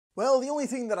Well, the only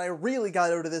thing that I really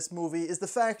got out of this movie is the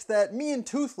fact that me and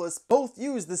Toothless both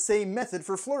use the same method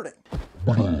for flirting.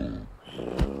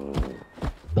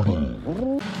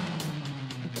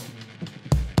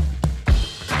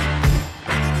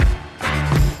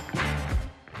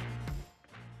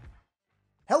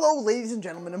 Hello ladies and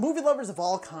gentlemen and movie lovers of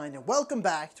all kind, and welcome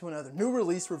back to another new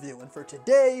release review. And for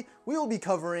today, we will be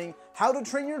covering How to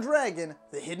Train Your Dragon: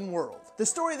 The Hidden World. The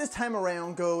story this time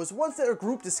around goes, once their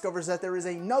group discovers that there is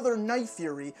another Night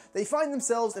Fury, they find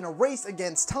themselves in a race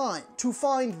against time to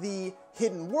find the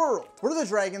Hidden World, where the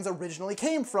dragons originally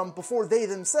came from before they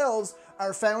themselves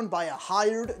are found by a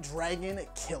hired dragon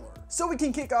killer. So we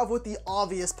can kick off with the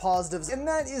obvious positives, and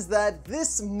that is that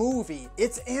this movie,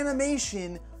 its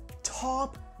animation,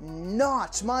 top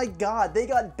notch. My god, they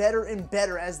got better and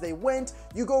better as they went.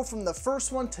 You go from the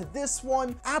first one to this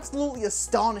one. Absolutely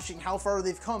astonishing how far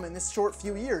they've come in this short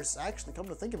few years. Actually, come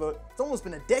to think about it, it's almost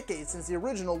been a decade since the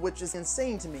original, which is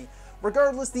insane to me.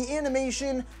 Regardless, the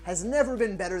animation has never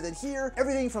been better than here.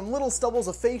 Everything from little stubbles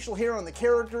of facial hair on the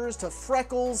characters, to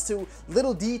freckles, to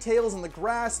little details in the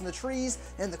grass and the trees,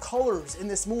 and the colors in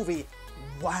this movie.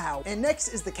 Wow. And next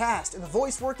is the cast, and the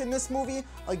voice work in this movie.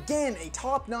 Again, a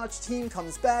top-notch team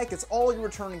comes back. It's all your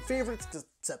returning favorites,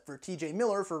 except for TJ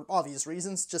Miller for obvious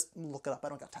reasons. Just look it up, I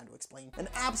don't got time to explain. An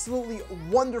absolutely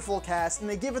wonderful cast, and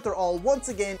they give it their all once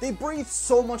again. They breathe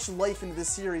so much life into this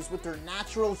series with their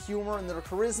natural humor and their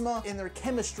charisma, and their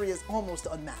chemistry is almost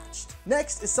unmatched.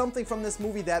 Next is something from this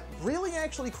movie that really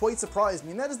actually quite surprised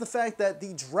me, and that is the fact that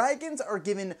the dragons are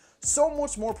given so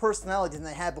much more personality than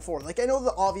they had before. Like, I know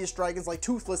the obvious dragons, like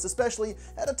Toothless especially,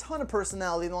 had a ton of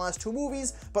personality in the last two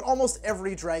movies, but almost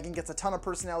every dragon gets a ton of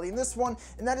personality in this one,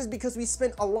 and that is because we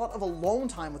spent a lot of alone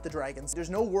time with the dragons. There's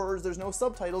no words, there's no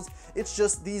subtitles, it's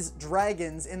just these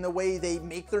dragons in the way they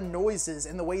make their noises,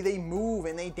 and the way they move,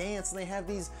 and they dance, and they have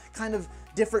these kind of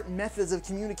different methods of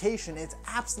communication. It's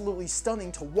absolutely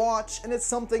stunning to watch, and it's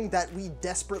something that we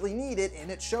desperately needed, and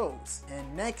it shows.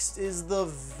 And next is the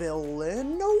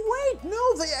villain. No, wait,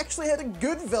 no, they actually had a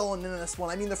good villain in this one.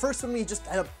 I mean, the first one we just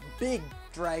had a big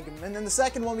dragon, and then the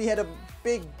second one we had a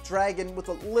big dragon with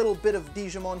a little bit of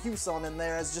Digimon Huson in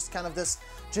there as just kind of this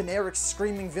generic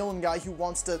screaming villain guy who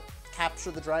wants to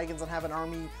capture the dragons and have an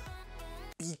army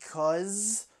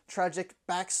because tragic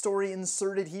backstory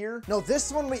inserted here. No,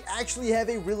 this one we actually have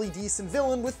a really decent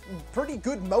villain with pretty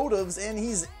good motives, and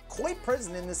he's quite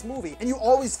present in this movie, and you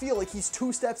always feel like he's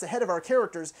 2 steps ahead of our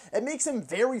characters. It makes him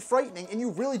very frightening, and you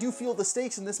really do feel the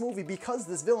stakes in this movie because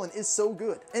this villain is so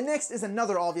good. And next is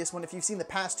another obvious one if you've seen the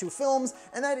past 2 films,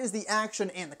 and that is the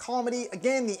action and the comedy.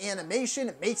 Again, the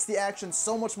animation makes the action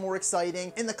so much more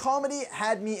exciting, and the comedy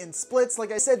had me in splits.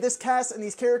 Like I said, this cast and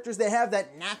these characters, they have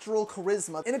that natural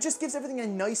charisma, and it just gives everything a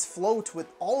nice flow to it.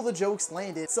 All the jokes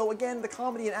landed. So again, the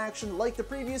comedy and action, like the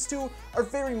previous 2, are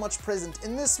very much present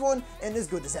in this one, and as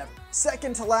good as ever.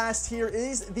 Second to last here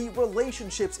is the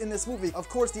relationships in this movie. Of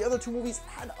course, the other 2 movies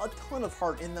had a ton of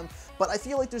heart in them, but I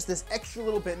feel like there's this extra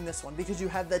little bit in this one because you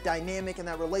have that dynamic and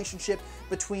that relationship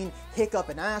between Hiccup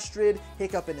and Astrid,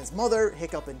 Hiccup and his mother,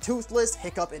 Hiccup and Toothless,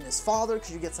 Hiccup and his father,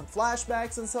 because you get some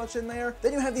flashbacks and such in there.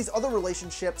 Then you have these other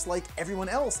relationships like everyone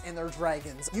else and their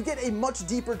dragons. You get a much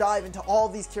deeper dive into all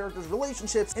of these characters'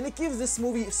 relationships, and it gives this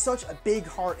movie such a big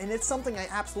heart, and it's something I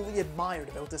absolutely admired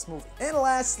about this movie. And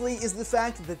lastly is the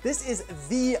fact that this is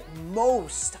the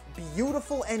most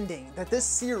beautiful ending that this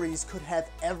series could have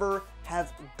ever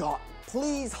have gotten.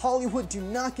 Please, Hollywood, do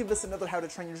not give us another How to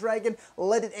Train Your Dragon.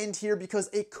 Let it end here because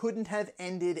it couldn't have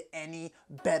ended any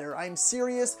better. I'm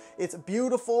serious. It's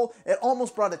beautiful. It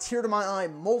almost brought a tear to my eye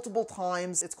multiple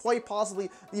times. It's quite possibly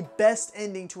the best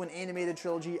ending to an animated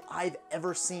trilogy I've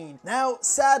ever seen. Now,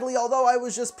 sadly, although I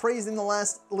was just praising the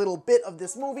last little bit of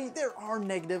this movie, there are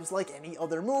negatives like any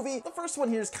other movie. The first one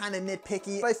here is kind of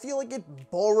nitpicky, but I feel like it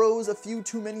borrows a few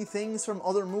too many things from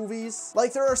other movies.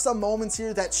 Like, there are some moments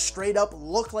here that straight up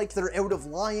look like they're out of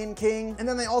Lion King, and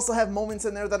then they also have moments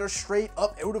in there that are straight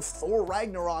up out of Thor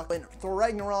Ragnarok. In Thor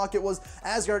Ragnarok, it was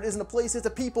Asgard isn't a place, it's a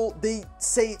people. They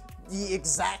say the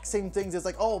exact same things. It's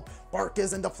like, oh, Bark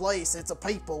isn't a place, it's a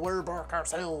people, we're Bark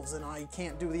ourselves, and I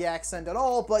can't do the accent at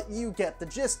all, but you get the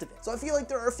gist of it. So I feel like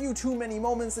there are a few too many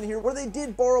moments in here where they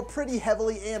did borrow pretty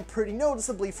heavily and pretty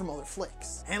noticeably from other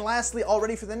flicks. And lastly,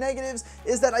 already for the negatives,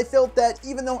 is that I felt that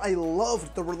even though I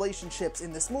loved the relationships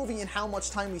in this movie and how much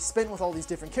time we spent with all these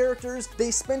different characters,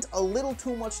 they spent a little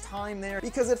too much time there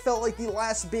because it felt like the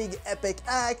last big epic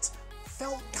act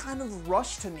felt kind of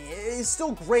rushed to me. It's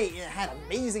still great, and it had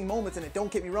amazing moments in it,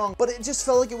 don't get me wrong, but it just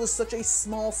felt like it was such a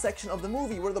small section of the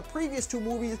movie, where the previous two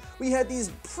movies, we had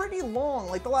these pretty long,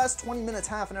 like the last 20 minutes,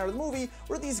 half an hour of the movie,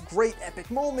 were these great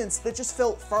epic moments that just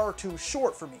felt far too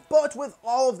short for me. But with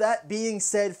all of that being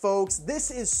said, folks, this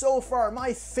is so far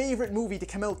my favorite movie to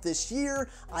come out this year.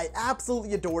 I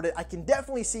absolutely adored it. I can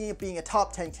definitely see it being a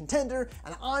top 10 contender,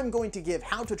 and I'm going to give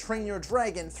How to Train Your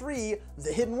Dragon 3: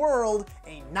 The Hidden World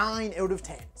a 9 out of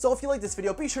 10. So if you like this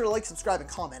video, be sure to like, subscribe, and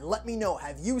comment. Let me know,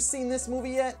 have you seen this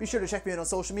movie yet? Be sure to check me out on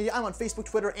social media. I'm on Facebook,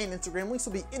 Twitter, and Instagram. Links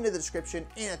will be in the description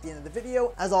and at the end of the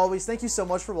video. As always, thank you so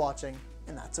much for watching,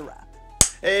 and that's a wrap.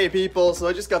 Hey people, so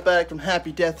I just got back from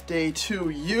Happy Death Day to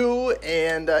you,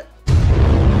 and